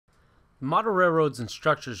The Model Railroads and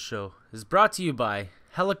Structures Show is brought to you by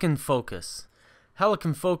Helicon Focus.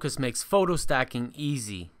 Helicon Focus makes photo stacking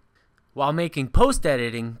easy, while making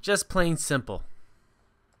post-editing just plain simple.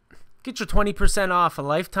 Get your 20% off a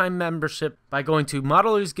lifetime membership by going to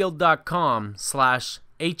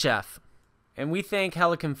modelersguild.com/HF. And we thank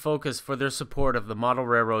Helicon Focus for their support of the Model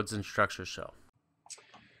Railroads and Structures Show.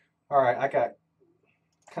 All right, I got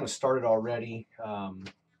kind of started already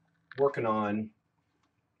working on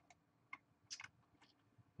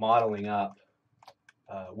modeling up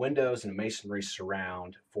windows and masonry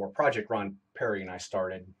surround for a project Ron Perry and I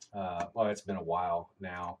started. Well, it's been a while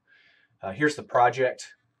now. Here's the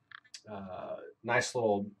project. Nice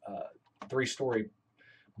little 3-story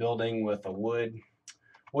building with a wood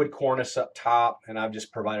cornice up top, and I've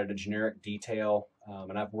just provided a generic detail,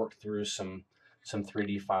 and I've worked through some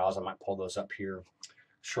 3D files. I might pull those up here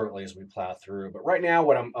shortly as we plow through. But right now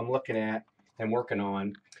what I'm looking at and working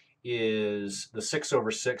on is the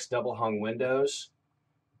 6/6 double hung windows.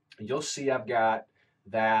 You'll see I've got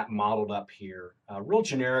that modeled up here. Real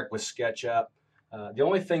generic with SketchUp. The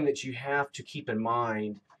only thing that you have to keep in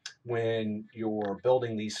mind when you're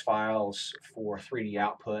building these files for 3D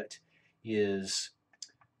output is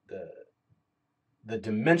the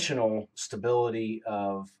dimensional stability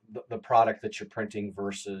of the product that you're printing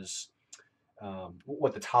versus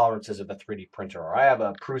what the tolerances of the 3D printer are. I have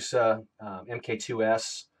a Prusa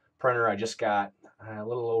MK2S printer I just got a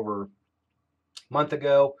little over a month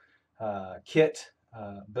ago. Kit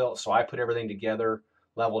built, so I put everything together,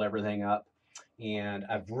 leveled everything up, and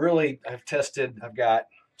I've tested. I've got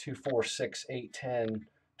 2, 4, 6, 8, 10,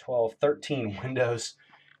 12, 13 windows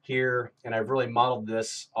here, and I've really modeled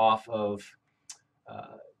this off of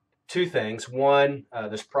two things. One,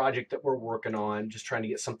 this project that we're working on, just trying to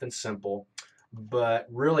get something simple, but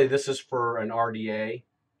really this is for an RDA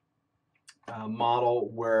model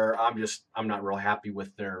where I'm not real happy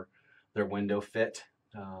with their window fit.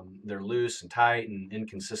 They're loose and tight and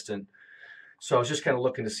inconsistent. So I was just kind of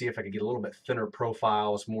looking to see if I could get a little bit thinner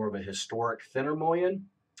profiles, more of a historic thinner mullion.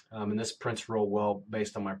 And this prints real well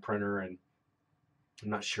based on my printer, and I'm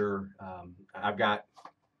not sure. I've got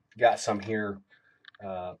some here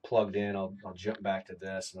plugged in. I'll jump back to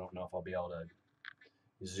this. I don't know if I'll be able to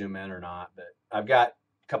zoom in or not, but I've got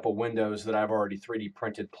a couple windows that I've already 3D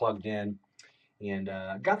printed plugged in, and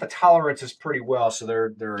got the tolerances pretty well, so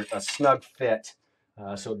they're a snug fit,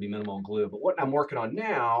 so it'd be minimal glue. But what I'm working on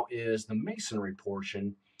now is the masonry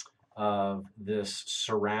portion of this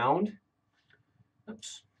surround.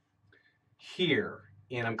 Oops. Here,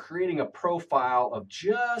 and I'm creating a profile of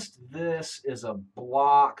just this is a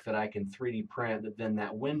block that I can 3D print, that then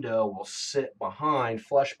that window will sit behind,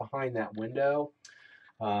 flush behind that window.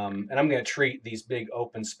 And I'm going to treat these big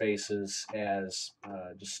open spaces as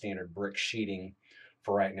just standard brick sheeting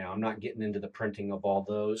for right now. I'm not getting into the printing of all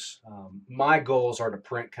those. My goals are to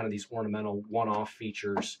print kind of these ornamental one-off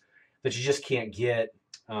features that you just can't get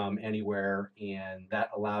anywhere, and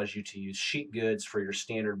that allows you to use sheet goods for your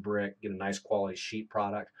standard brick, get a nice quality sheet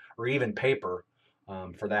product, or even paper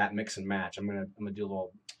for that, mix and match. I'm gonna do a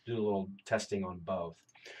little testing on both.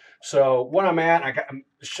 So what I'm at, I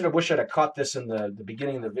wish I'd have caught this in the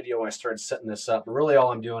beginning of the video when I started setting this up. But really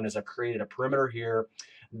all I'm doing is I've created a perimeter here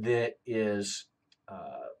that is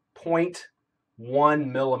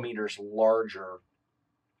 0.1 millimeters larger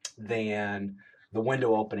than the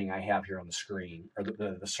window opening I have here on the screen, or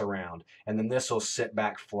the surround, and then this will sit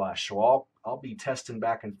back flush. So I'll be testing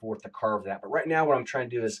back and forth to carve that. But right now what I'm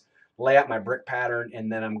trying to do is lay out my brick pattern,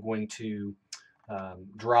 and then I'm going to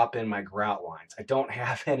drop in my grout lines. I don't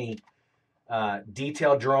have any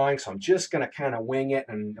detailed drawing, so I'm just going to kind of wing it,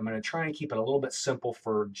 and I'm going to try and keep it a little bit simple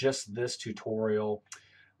for just this tutorial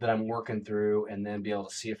that I'm working through, and then be able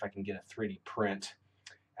to see if I can get a 3D print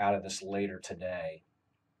out of this later today.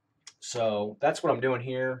 So that's what I'm doing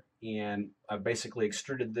here, and I've basically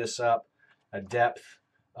extruded this up a depth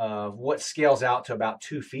of what scales out to about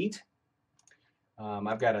 2 feet.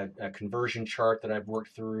 I've got a conversion chart that I've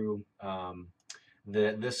worked through.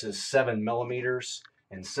 This is 7 millimeters,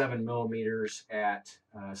 and 7 millimeters at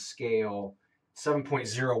scale,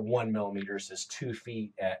 7.01 millimeters is 2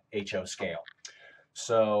 feet at HO scale.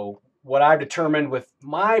 So what I've determined with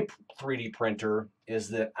my 3D printer is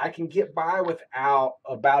that I can get by without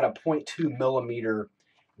about a 0.2 millimeter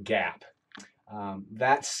gap.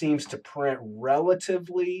 That seems to print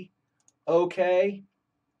relatively okay.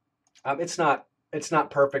 It's not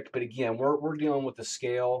perfect, but again, we're dealing with a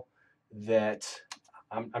scale that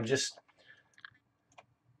I'm just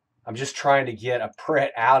trying to get a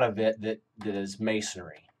print out of it that is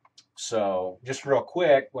masonry. So just real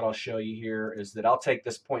quick, what I'll show you here is that I'll take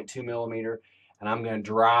this 0.2 millimeter and I'm going to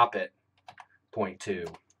drop it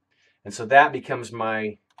 0.2. And so that becomes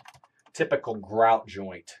my typical grout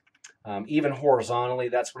joint. Even horizontally,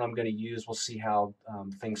 that's what I'm going to use. We'll see how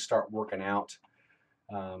things start working out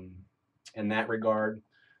in that regard.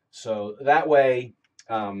 So that way,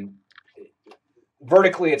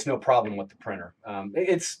 vertically, it's no problem with the printer.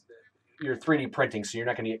 It's your 3D printing, so you're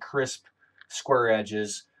not going to get crisp square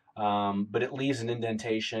edges, but it leaves an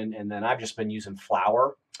indentation. And then I've just been using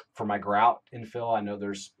flour for my grout infill. I know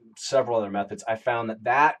there's several other methods. I found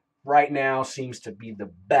that right now seems to be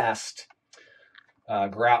the best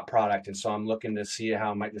grout product, and so I'm looking to see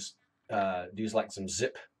how I might just do like some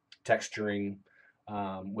zip texturing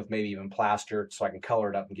with maybe even plaster, so I can color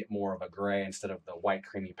it up and get more of a gray instead of the white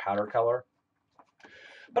creamy powder color.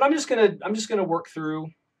 But I'm just gonna work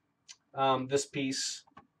through this piece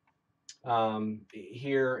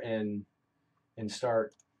here and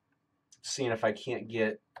start seeing if I can't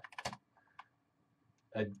get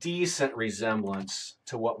a decent resemblance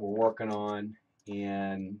to what we're working on,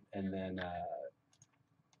 and then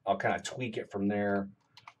I'll kind of tweak it from there.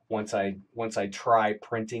 Once I try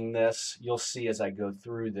printing this, you'll see as I go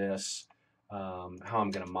through this how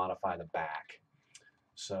I'm going to modify the back.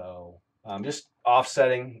 So just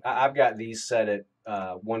offsetting. I've got these set at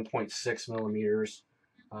 1.6 millimeters,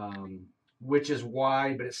 which is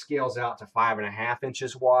wide, but it scales out to 5.5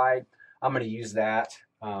 inches wide. I'm going to use that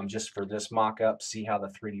just for this mock-up, see how the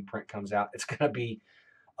 3D print comes out. It's going to be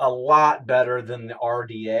a lot better than the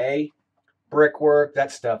RDA brickwork.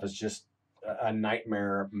 That stuff is just a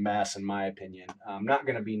nightmare mess, in my opinion. Not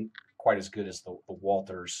going to be quite as good as the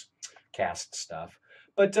Walters cast stuff,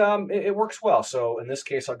 but it works well. So in this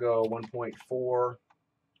case, I'll go 1.4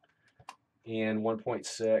 and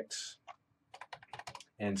 1.6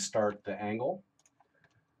 and start the angle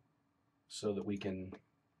so that we can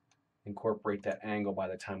incorporate that angle by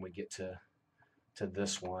the time we get to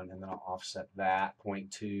this one, and then I'll offset that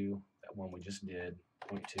 0.2, that one we just did,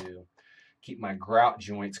 0.2. Keep my grout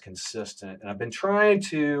joints consistent, and I've been trying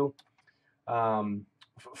to,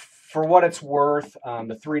 for what it's worth,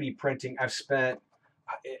 the 3D printing I've spent,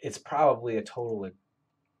 it's probably a total of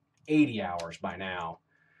 80 hours by now,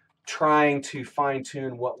 trying to fine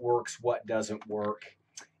tune what works, what doesn't work,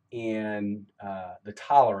 and the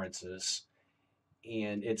tolerances.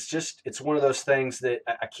 And it's one of those things that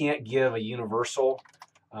I can't give a universal,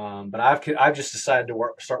 but I've just decided to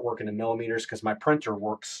start working in millimeters because my printer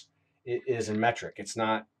is in metric. It's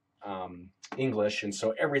not English, and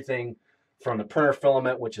so everything from the printer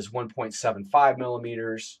filament, which is 1.75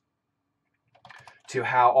 millimeters, to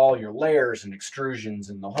how all your layers and extrusions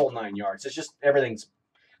and the whole 9 yards. It's just everything's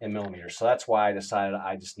in millimeters. So that's why I decided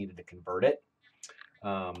I just needed to convert it.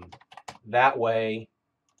 That way,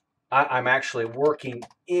 I'm actually working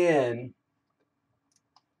in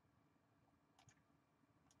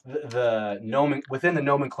within the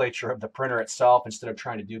nomenclature of the printer itself instead of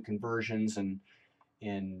trying to do conversions and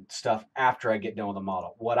stuff after I get done with the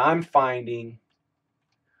model. What I'm finding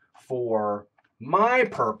for my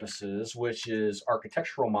purposes, which is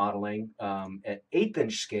architectural modeling at 1/8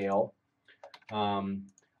 inch scale,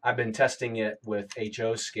 I've been testing it with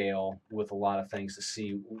HO scale with a lot of things to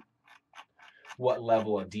see what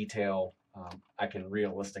level of detail I can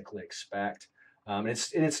realistically expect. And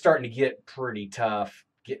it's starting to get pretty tough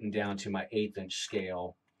getting down to my 1/8 inch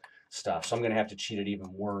scale stuff. So I'm going to have to cheat it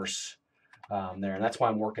even worse there. And that's why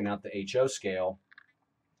I'm working out the HO scale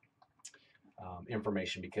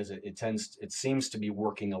information, because it seems to be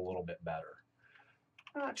working a little bit better.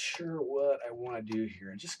 Not sure what I want to do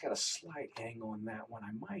here. I just got a slight angle in that one.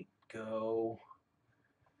 I might go,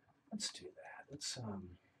 let's do that. Let's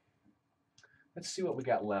see what we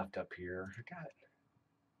got left up here. I got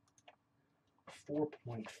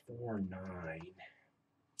 4.49.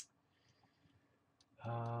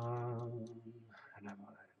 And I'm going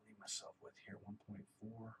to leave myself with here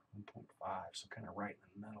 1.4, 1.5, so kind of right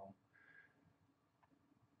in the middle.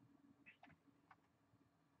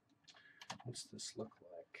 What's this look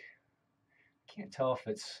like? Can't tell if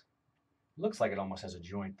looks like it almost has a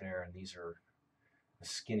joint there, and these are a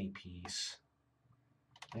skinny piece.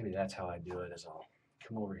 Maybe that's how I do it, is I'll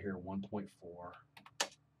come over here 1.4.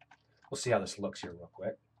 We'll see how this looks here real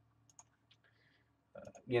quick.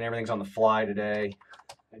 Again, everything's on the fly today.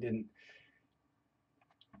 I didn't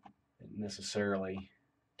necessarily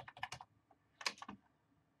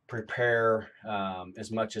prepare as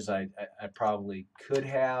much as I probably could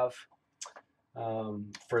have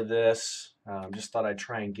for this. Just thought I'd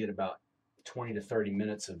try and get about 20 to 30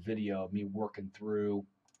 minutes of video of me working through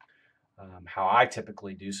how I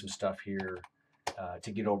typically do some stuff here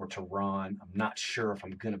to get over to Ron. I'm not sure if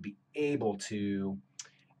I'm going to be able to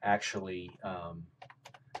actually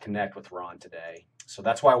connect with Ron today. So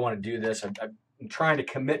that's why I want to do this. I'm trying to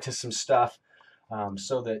commit to some stuff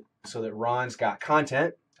so that Ron's got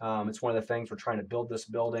content. It's one of the things we're trying to build this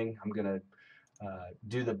building. I'm going to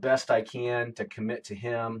do the best I can to commit to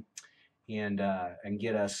him and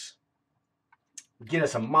get us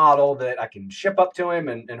a model that I can ship up to him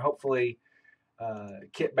and hopefully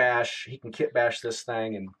kit bash. He can kit bash this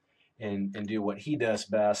thing and do what he does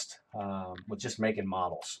best with just making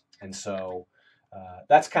models. And so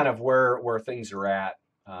that's kind of where things are at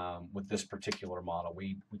with this particular model.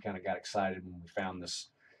 We kind of got excited when we found this.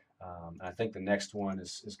 And I think the next one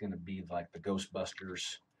is going to be like the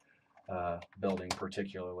Ghostbusters building,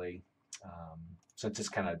 particularly since it's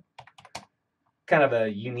kind of a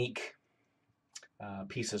unique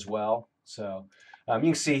piece as well. So you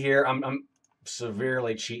can see here, I'm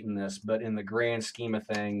severely cheating this, but in the grand scheme of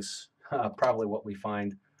things, probably what we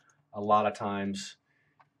find a lot of times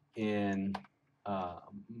in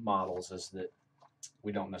models is that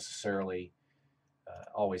we don't necessarily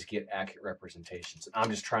always get accurate representations. I'm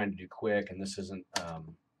just trying to do quick, and this isn't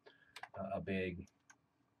a big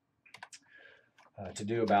to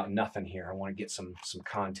do about nothing here. I want to get some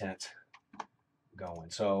content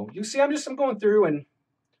going. So you see, I'm going through and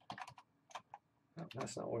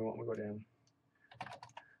that's not what we want. We go down.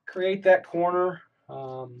 Create that corner.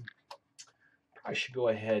 Probably should go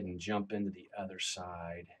ahead and jump into the other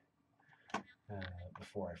side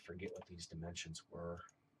before I forget what these dimensions were.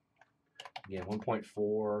 Again,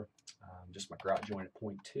 1.4, just my grout joint at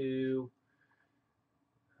 0.2.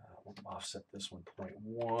 We'll offset this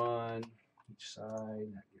 1.1 each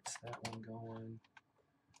side. That gets that one going.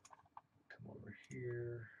 Come over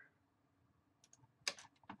here.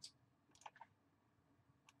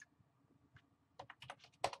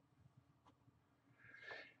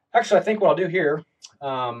 Actually, I think what I'll do here,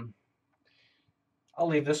 I'll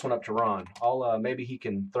leave this one up to Ron. I'll maybe he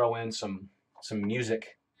can throw in some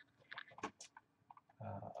music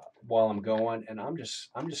while I'm going, and I'm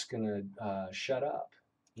just gonna shut up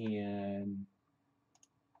and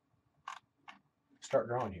start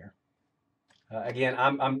drawing here. Again,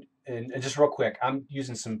 and just real quick, I'm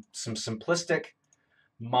using some simplistic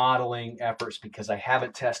modeling efforts because I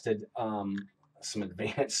haven't tested some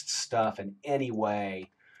advanced stuff in any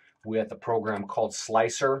way with a program called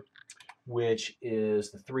Slicer, which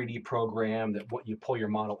is the 3D program that what you pull your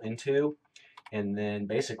model into, and then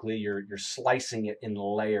basically you're slicing it in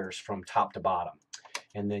layers from top to bottom,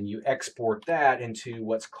 and then you export that into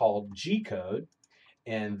what's called G code,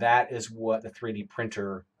 and that is what the 3D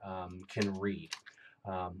printer can read.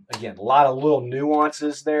 Again, a lot of little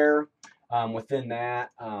nuances there within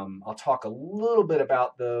that. I'll talk a little bit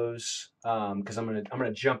about those because I'm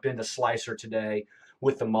gonna jump into Slicer today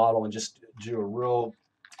with the model and just do a real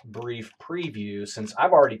brief preview, since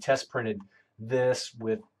I've already test printed this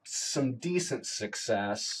with some decent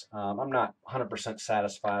success. I'm not 100%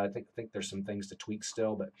 satisfied. I think there's some things to tweak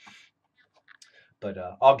still, but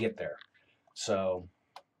I'll get there. So,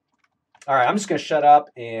 all right, I'm just going to shut up,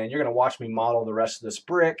 and you're going to watch me model the rest of this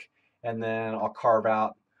brick, and then I'll carve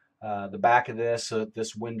out the back of this so that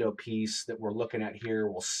this window piece that we're looking at here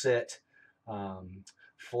will sit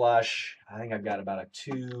flush. I think I've got about a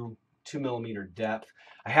 2 millimeter depth.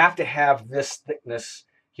 I have to have this thickness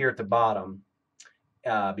here at the bottom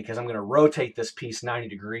because I'm going to rotate this piece 90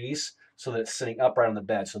 degrees so that it's sitting upright on the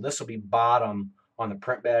bed. So this will be bottom on the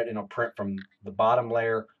print bed, and it'll print from the bottom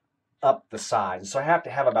layer up the sides. So I have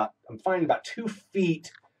to have I'm finding about 2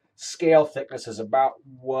 feet scale thickness is about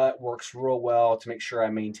what works real well to make sure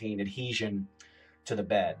I maintain adhesion to the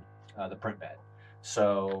bed, the print bed.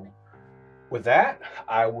 So with that,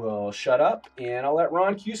 I will shut up and I'll let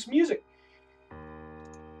Ron cue some music.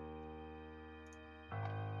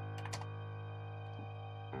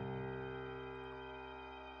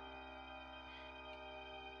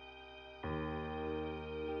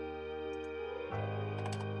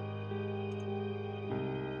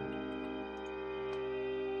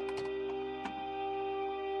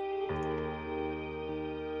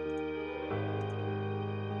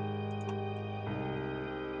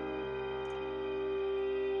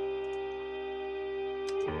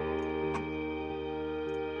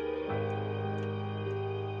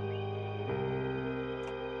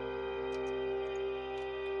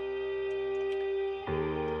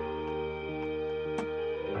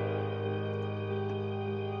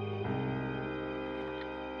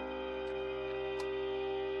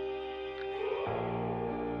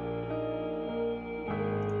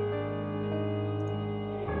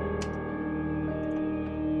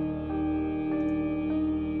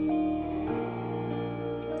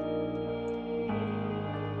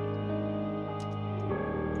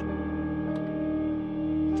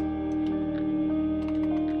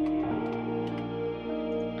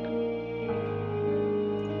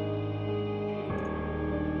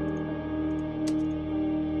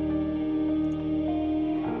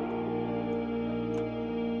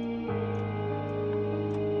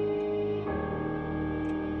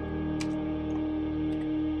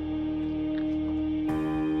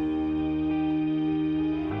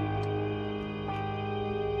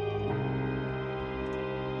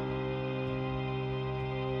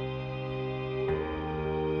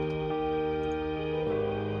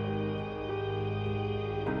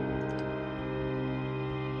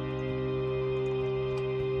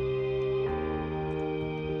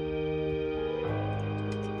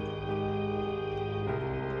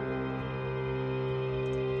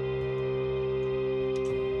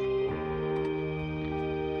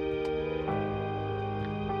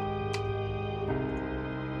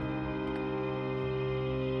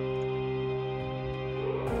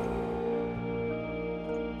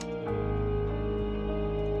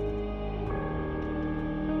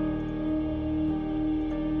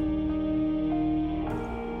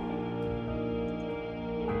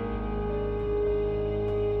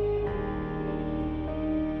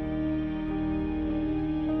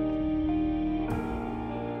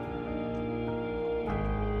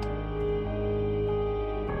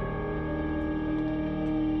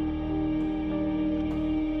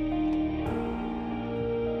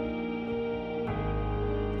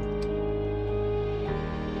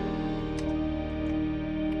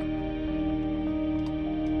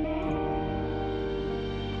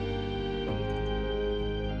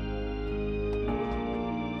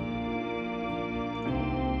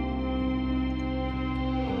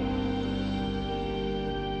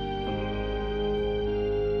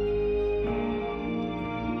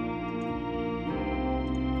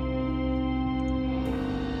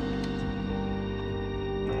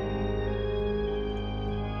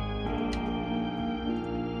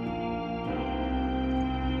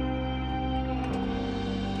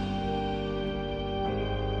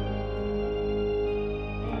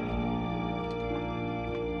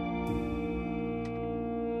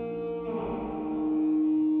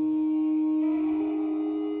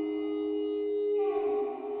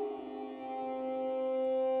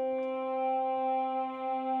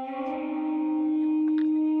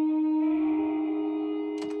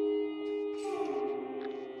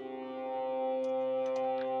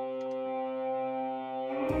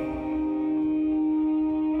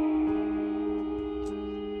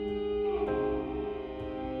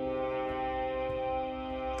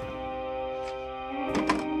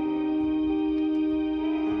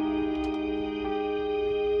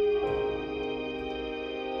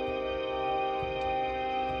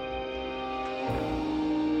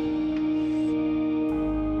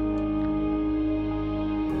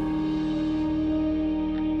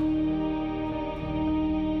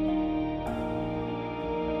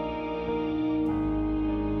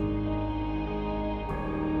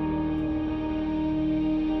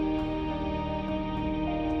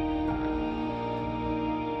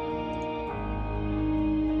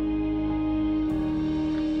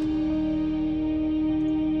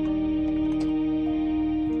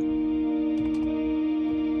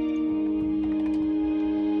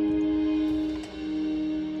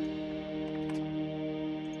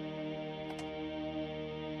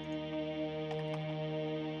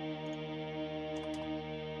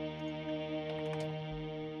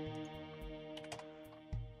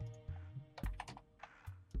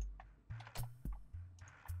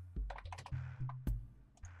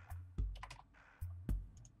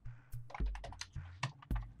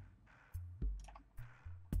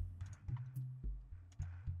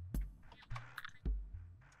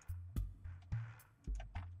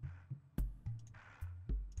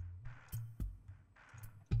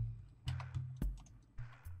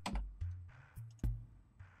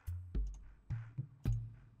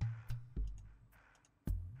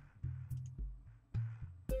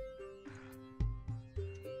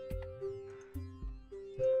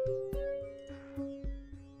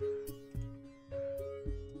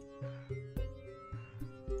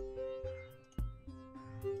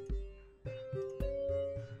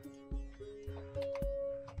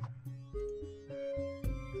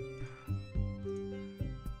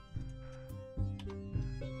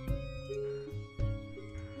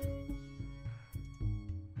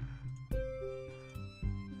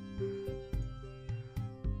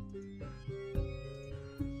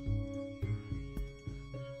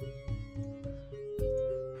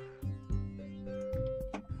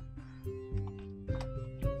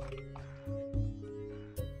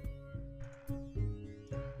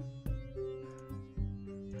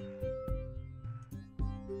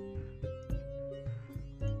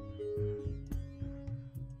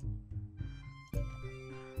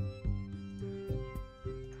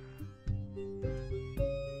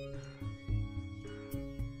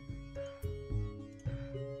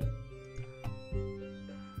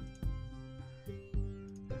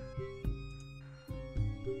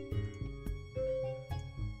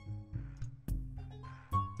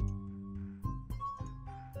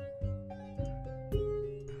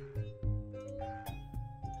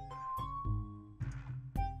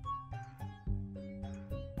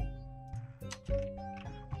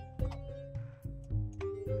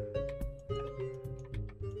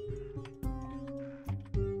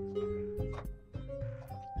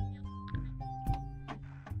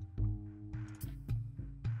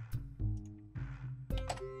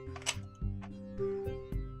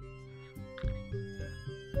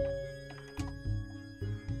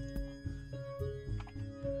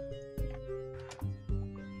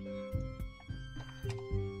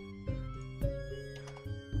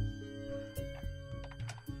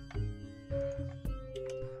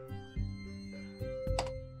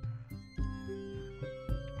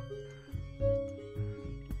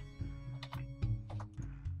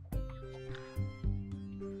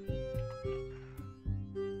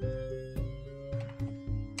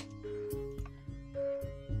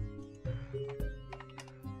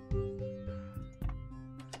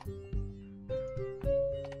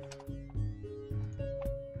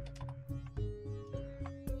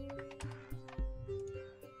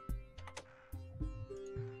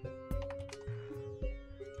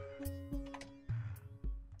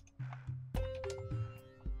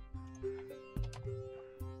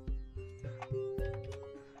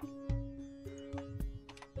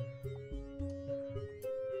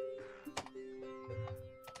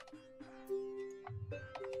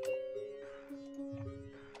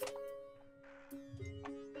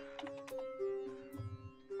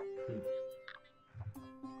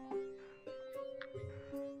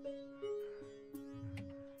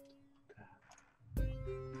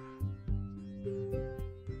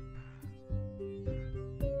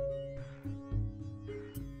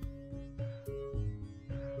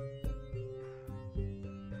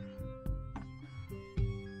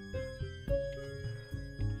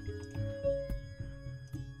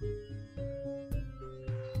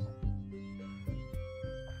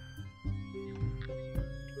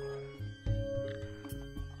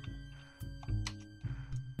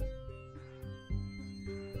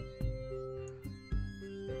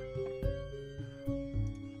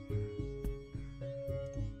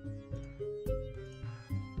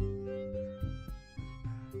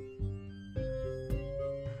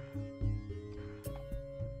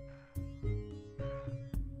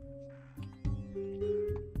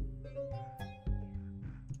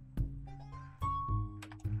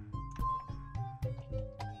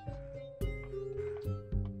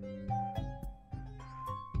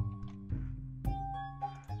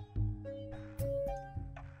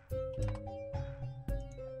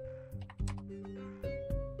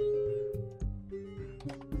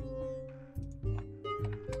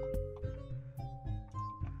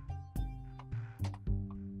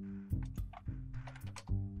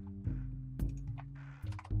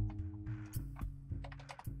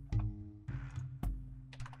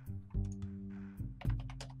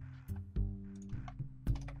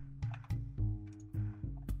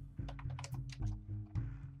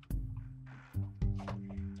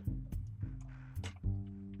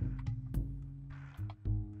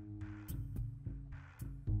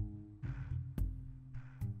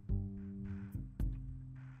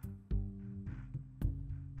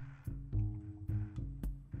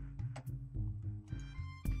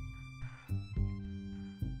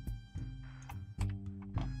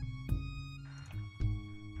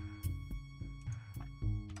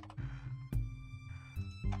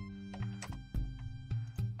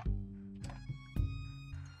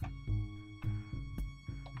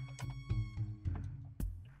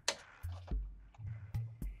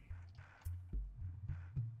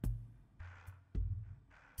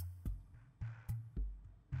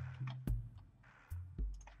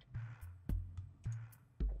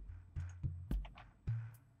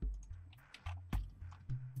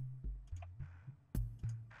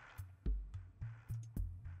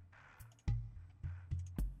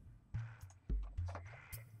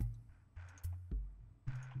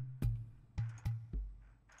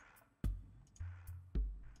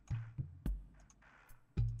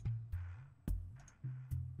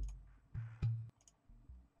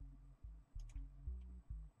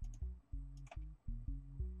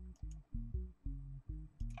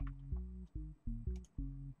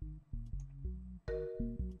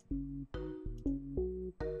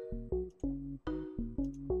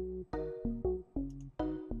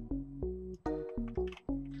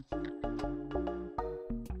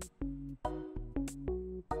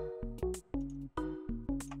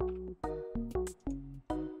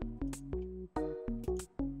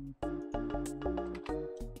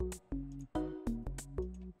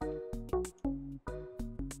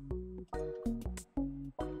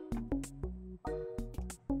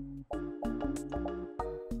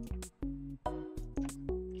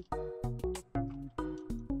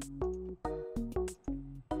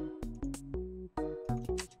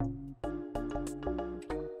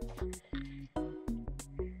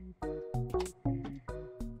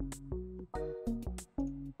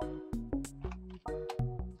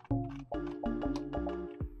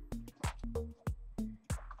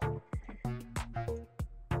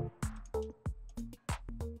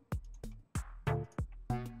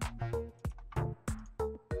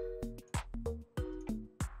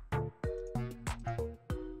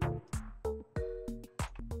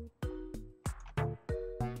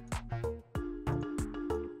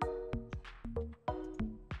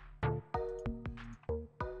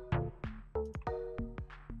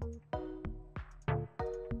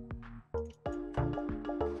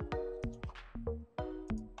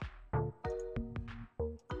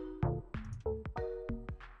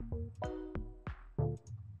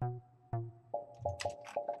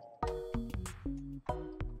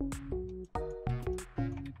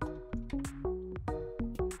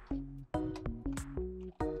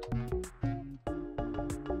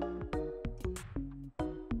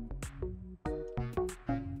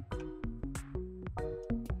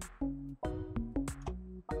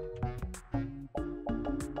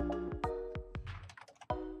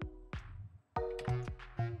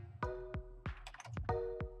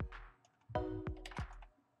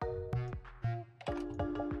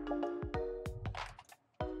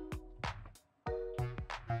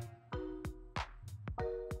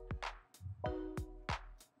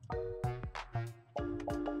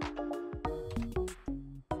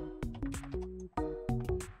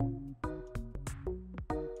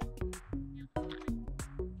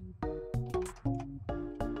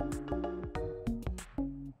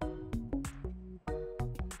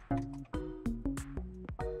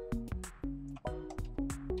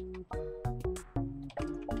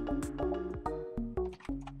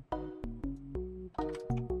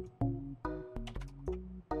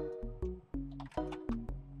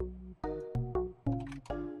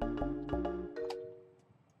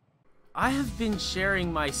 I have been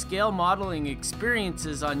sharing my scale modeling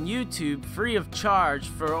experiences on YouTube free of charge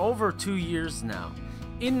for over 2 years now.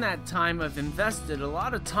 In that time, I've invested a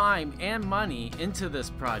lot of time and money into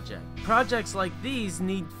this project. Projects like these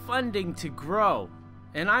need funding to grow,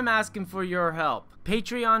 and I'm asking for your help.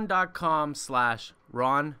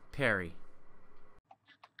 Patreon.com/Ron Perry.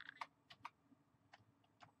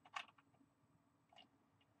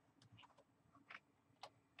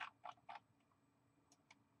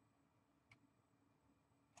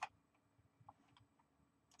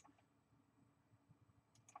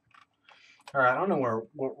 All right, I don't know where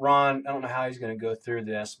Ron, I don't know how he's going to go through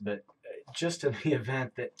this, but just in the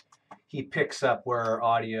event that he picks up where our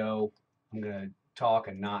audio, I'm going to talk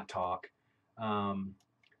and not talk. Not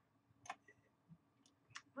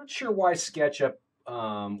sure why SketchUp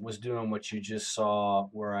was doing what you just saw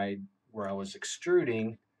where I was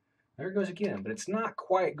extruding. There it goes again, but it's not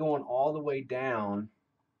quite going all the way down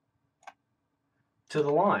to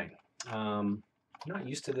the line. I'm not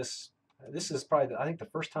used to this. This is probably, I think, the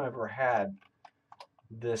first time I've ever had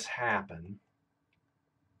this happen.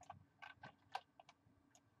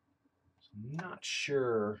 So I'm not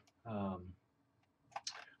sure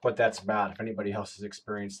what that's about. If anybody else has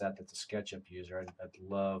experienced that, that's a SketchUp user, I'd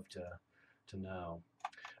love to know.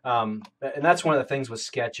 And that's one of the things with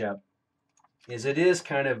SketchUp is it is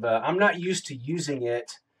kind of, I'm not used to using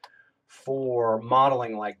it for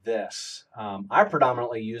modeling like this. I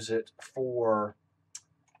predominantly use it for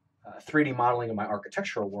 3D modeling of my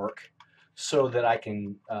architectural work so that I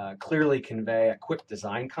can clearly convey a quick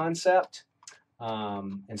design concept.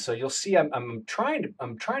 And so you'll see I'm trying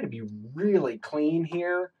to be really clean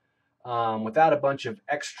here without a bunch of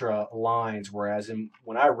extra lines, whereas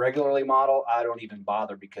when I regularly model, I don't even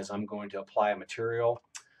bother because I'm going to apply a material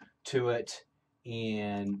to it,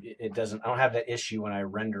 and it doesn't, I don't have that issue when I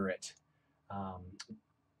render it. I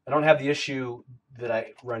don't have the issue that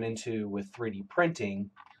I run into with 3D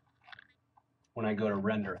printing when I go to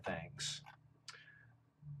render things.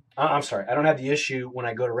 I'm sorry, I don't have the issue when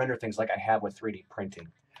I go to render things like I have with 3D printing.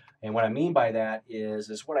 And what I mean by that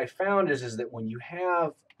is what I found is that when you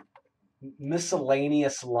have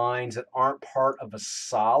miscellaneous lines that aren't part of a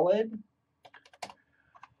solid,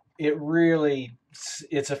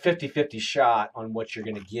 it's a 50-50 shot on what you're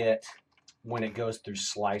going to get when it goes through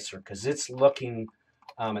Slicer, because it's looking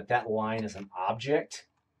at that line as an object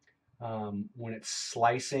when it's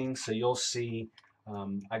slicing. So you'll see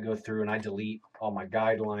I go through and I delete all my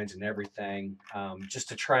guidelines and everything just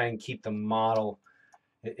to try and keep the model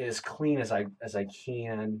as clean as I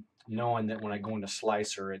can, knowing that when I go into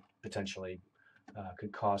Slicer, it potentially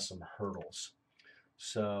could cause some hurdles.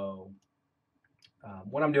 So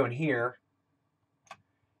what I'm doing here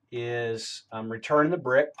is I'm returning the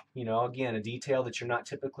brick, you know, again, a detail that you're not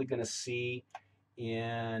typically going to see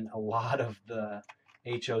in a lot of the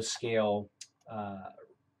HO scale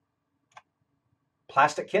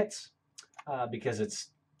plastic kits because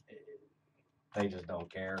they just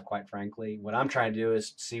don't care, quite frankly. What I'm trying to do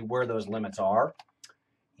is see where those limits are,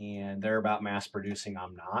 and they're about mass producing.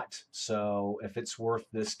 I'm not. So if it's worth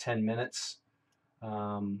this 10 minutes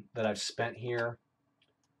that I've spent here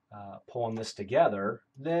pulling this together,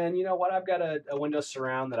 then you know what, I've got a window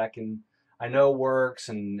surround that I know works,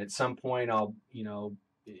 and at some point I'll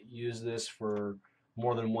use this for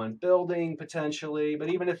more than one building potentially. But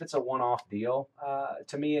even if it's a one-off deal,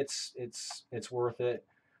 to me it's worth it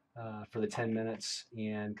for the 10 minutes.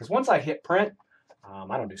 And because once I hit print,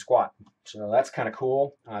 I don't do squat, so that's kind of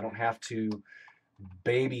cool. I don't have to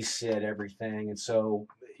babysit everything. And so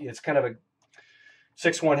it's kind of a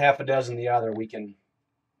 6 one, half a dozen the other. We can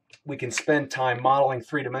spend time modeling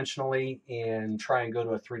three-dimensionally and try and go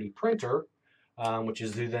to a 3D printer, which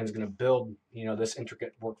is who then is going to build, this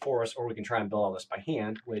intricate work for us, or we can try and build all this by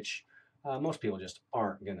hand, which most people just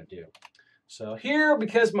aren't going to do. So here,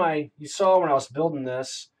 because you saw when I was building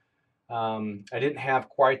this, I didn't have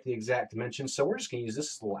quite the exact dimensions, so we're just going to use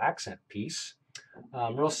this little accent piece.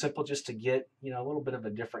 Real simple, just to get a little bit of a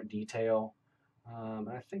different detail.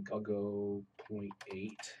 I think I'll go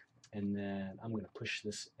 0.8, and then I'm going to push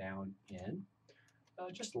this down in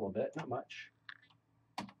just a little bit, not much.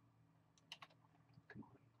 Come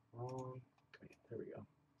on, wrong. Okay, there we go.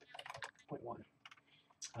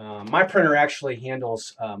 0.1. My printer actually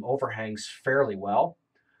handles overhangs fairly well,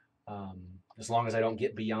 as long as I don't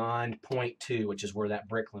get beyond 0.2, which is where that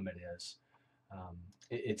brick limit is.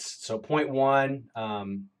 So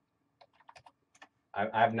 0.1.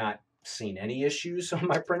 I've not seen any issues on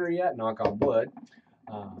my printer yet, knock on wood.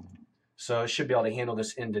 So it should be able to handle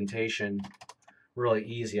this indentation really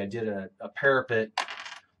easy. I did a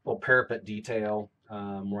little parapet detail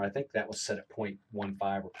where I think that was set at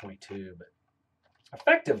 0.15 or 0.2, but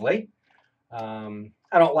effectively, I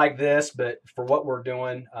don't like this, but for what we're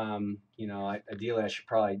doing, ideally I should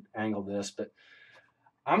probably angle this, but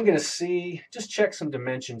I'm going to just check some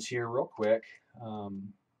dimensions here real quick. I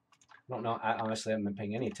don't know. I honestly haven't been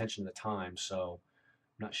paying any attention to the time, so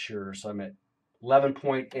I'm not sure. So I'm at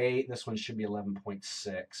 11.8. This one should be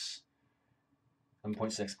 11.6.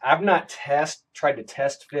 11.6. I've not tried to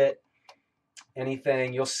test fit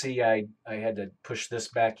anything. You'll see I had to push this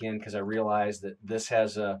back in because I realized that this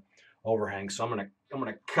has a overhang. So I'm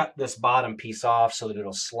gonna cut this bottom piece off so that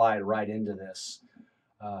it'll slide right into this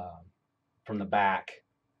from the back,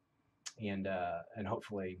 and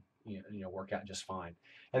hopefully work out just fine.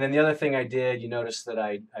 And then the other thing I did, you notice that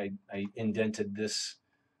I indented this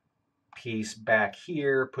piece back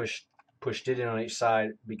here, pushed it in on each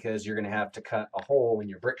side, because you're going to have to cut a hole in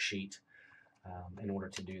your brick sheet in order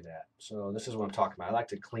to do that. So this is what I'm talking about. I like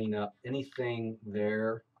to clean up anything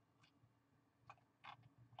there.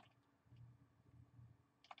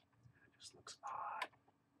 It just looks odd.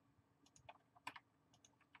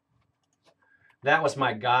 That was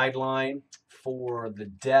my guideline for the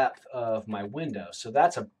depth of my window. So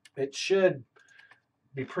it should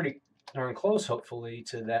be pretty darn close, hopefully,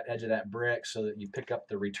 to that edge of that brick, so that you pick up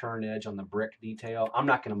the return edge on the brick detail. I'm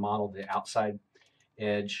not going to model the outside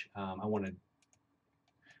edge. I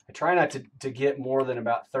try not to get more than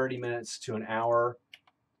about 30 minutes to an hour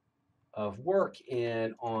of work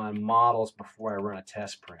in on models before I run a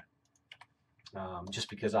test print. Just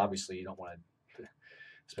because obviously you don't want to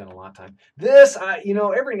spend a lot of time. This,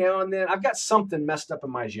 every now and then I've got something messed up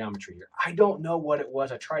in my geometry here. I don't know what it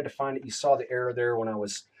was. I tried to find it. You saw the error there when I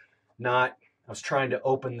was trying to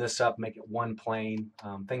open this up, make it one plane.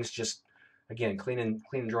 Things just, again, cleaning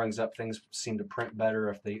drawings up, things seem to print better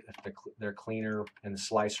if they're cleaner and the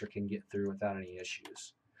slicer can get through without any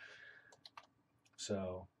issues.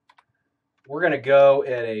 So we're going to go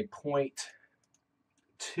at a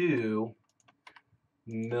 0.2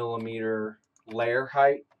 millimeter layer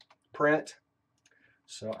height print.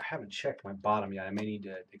 So I haven't checked my bottom yet. I may need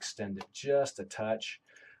to extend it just a touch.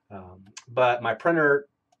 But my printer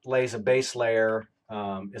lays a base layer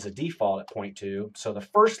as a default at 0.2. So the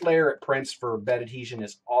first layer it prints for bed adhesion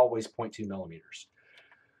is always 0.2 millimeters.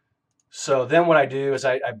 So then what I do is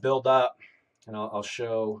I build up, and I'll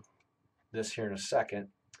show this here in a second,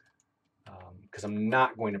 because I'm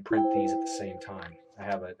not going to print these at the same time. I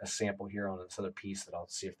have a sample here on this other piece that I'll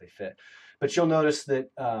see if they fit. But you'll notice that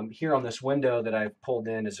here on this window that I've pulled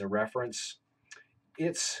in as a reference,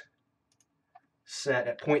 it's set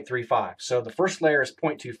at 0.35. So the first layer is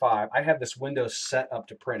 0.25. I have this window set up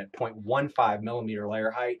to print at 0.15 millimeter layer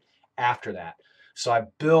height after that. So I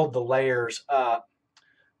build the layers up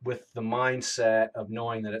with the mindset of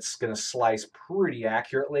knowing that it's going to slice pretty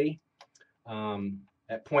accurately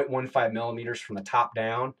at 0.15 millimeters from the top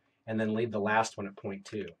down, and then leave the last one at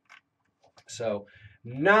 0.2. So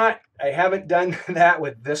I haven't done that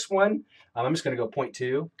with this one. I'm just going to go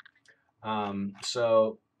 0.2.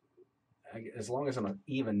 So as long as I'm an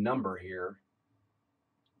even number here,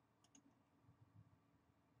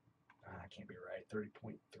 I can't be right.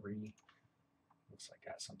 30.3. Looks like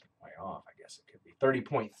I got something way off. I guess it could be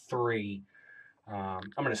 30.3. I'm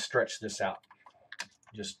going to stretch this out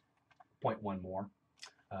just 0.1 more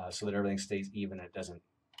so that everything stays even and it doesn't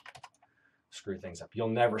screw things up. You'll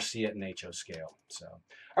never see it in HO scale. So,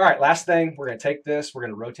 all right, last thing, we're going to take this, we're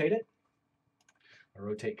going to rotate it. A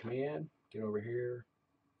rotate command, get over here.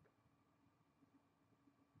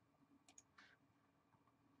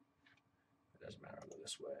 doesn't matter, I'll go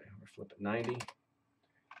this way. We'll flip it 90.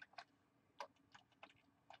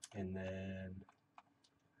 And then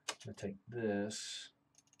I'm going to take this,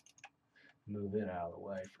 move it out of the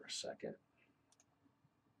way for a second.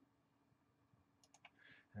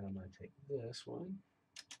 And I'm going to take this one.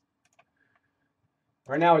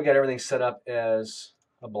 Right now we got everything set up as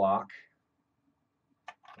a block.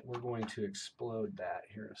 We're going to explode that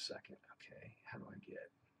here in a second. Okay, how do I get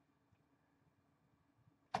it?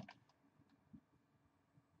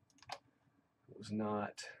 Was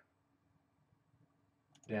not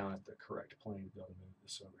down at the correct plane. Go move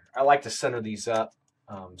this over here. I like to center these up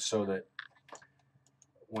so that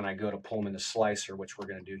when I go to pull them into slicer, which we're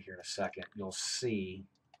going to do here in a second, you'll see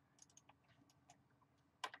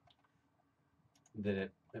that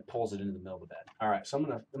it pulls it into the middle of the bed. All right, so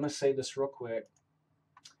I'm gonna save this real quick,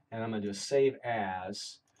 and I'm gonna do a save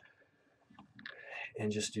as,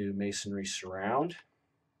 and just do masonry surround.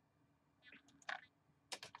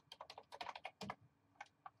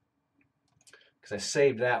 I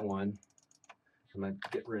saved that one. I'm going to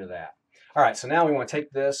get rid of that. All right, so now we want to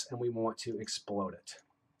take this and we want to explode it.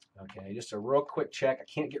 Okay, just a real quick check. I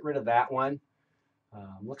can't get rid of that one.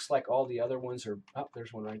 Looks like all the other ones are, oh,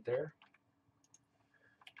 there's one right there.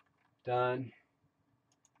 Done.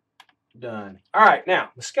 Done. All right,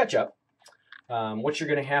 now the SketchUp. What you're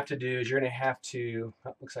going to have to do is you're going to have to,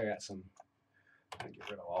 oh, looks like I got some, I'm going to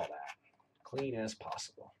get rid of all that. Clean as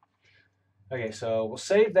possible. Okay, so we'll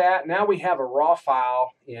save that. Now we have a raw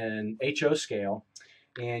file in HO scale,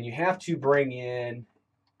 and you have to bring in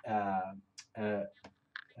an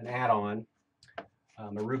add-on, a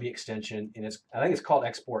Ruby extension, and I think it's called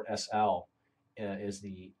Export SL is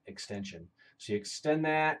the extension. So you extend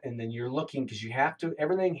that, and then you're looking, because you have to,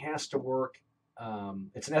 everything has to work.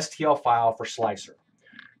 It's an STL file for slicer.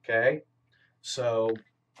 Okay, so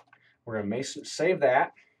we're going to save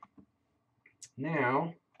that.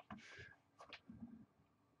 Now,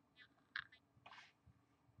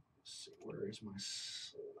 where is my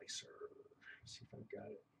slicer? Let's see if I've got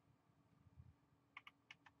it.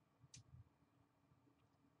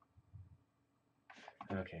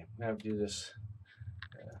 Okay, I have to do this.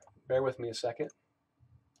 Bear with me a second.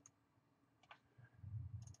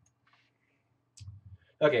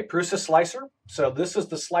 Okay, Prusa Slicer. So this is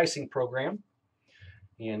the slicing program.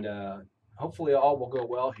 And hopefully all will go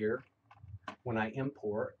well here. When I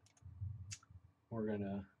import, we're going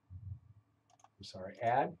to,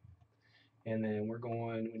 add. And then we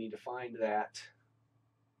need to find that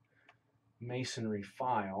masonry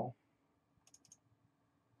file.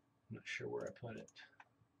 I'm not sure where I put it.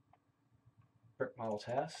 Brick model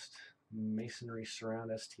test, masonry surround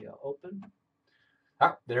STL open.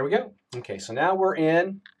 Ah, there we go. Okay, so now we're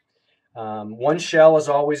in. One shell is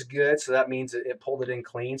always good, so that means it pulled it in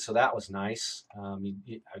clean, so that was nice. I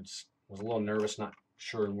just was a little nervous, not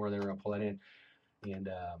sure where they were going to pull that in. And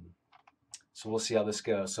so we'll see how this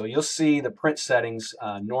goes. So you'll see the print settings,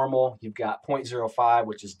 normal. You've got 0.05,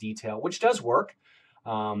 which is detail, which does work,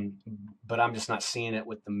 but I'm just not seeing it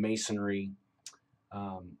with the masonry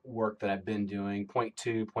work that I've been doing.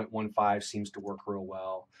 0.2, 0.15 seems to work real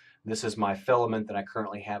well. This is my filament that I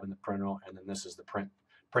currently have in the printer, and then this is the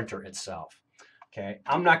printer itself. Okay,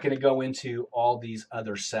 I'm not going to go into all these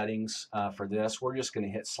other settings for this. We're just going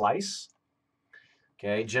to hit slice.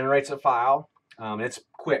 Okay, generates a file. It's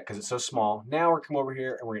quick because it's so small. Now we're come over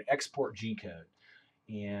here and we're going to export G code,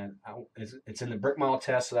 and it's in the brick model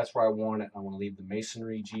test, so that's where I want it. I want to leave the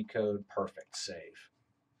masonry G code. Perfect. Save.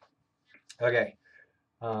 Okay.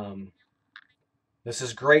 This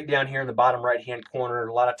is great down here in the bottom right hand corner.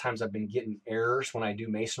 A lot of times I've been getting errors when I do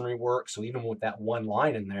masonry work, so even with that one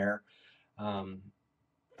line in there,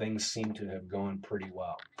 things seem to have gone pretty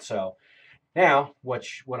well. So now what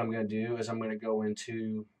I'm going to do is I'm going to go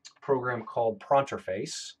into a program called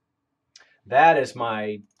Pronterface. That is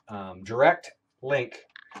my direct link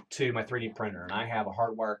to my 3D printer, and I have a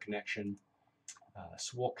hardwire connection.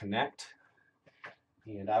 So we'll connect,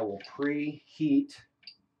 and I will preheat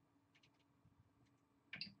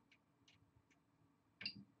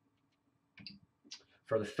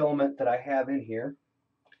for the filament that I have in here.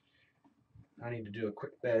 I need to do a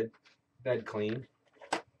quick bed clean.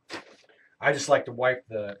 I just like to wipe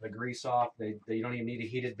the grease off. They don't even need a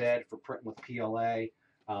heated bed for printing with PLA.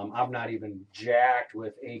 I'm not even jacked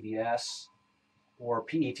with ABS or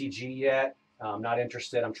PETG yet. I'm not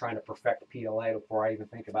interested. I'm trying to perfect PLA before I even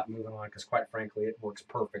think about moving on, because quite frankly, it works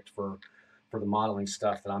perfect for the modeling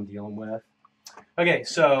stuff that I'm dealing with. Okay,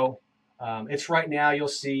 so it's right now, you'll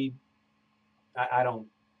see, I don't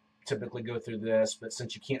typically go through this, but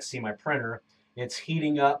since you can't see my printer, it's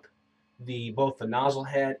heating up both the nozzle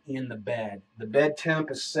head and the bed. The bed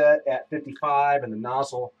temp is set at 55 and the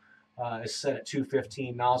nozzle is set at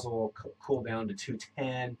 215. Nozzle will cool down to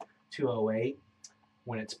 210, 208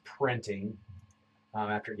 when it's printing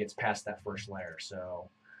after it gets past that first layer. So,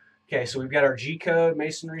 okay, so we've got our G-code,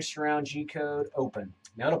 masonry surround G-code open.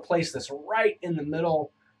 Now to place this right in the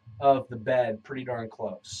middle of the bed, pretty darn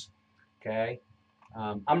close. Okay,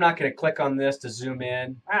 I'm not going to click on this to zoom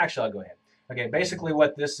in. Actually, I'll go ahead. Okay, basically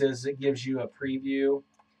what this is, it gives you a preview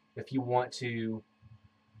if you want to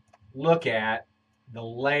look at the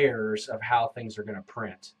layers of how things are going to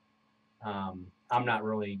print. I'm not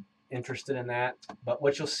really interested in that, but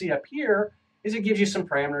what you'll see up here is it gives you some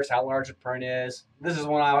parameters, how large the print is. This is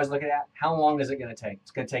one I always look at. How long is it going to take?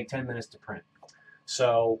 It's going to take 10 minutes to print.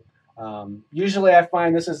 So usually I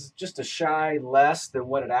find this is just a shy less than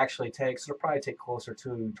what it actually takes. It'll probably take closer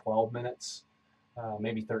to 12 minutes.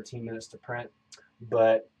 Maybe 13 minutes to print,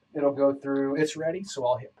 but it'll go through, it's ready, so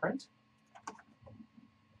I'll hit print.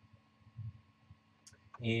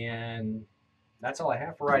 And that's all I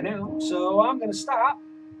have for right now, so I'm going to stop.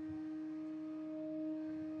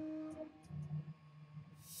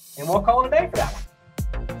 And we'll call it a day for that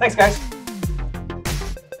one. Thanks, guys.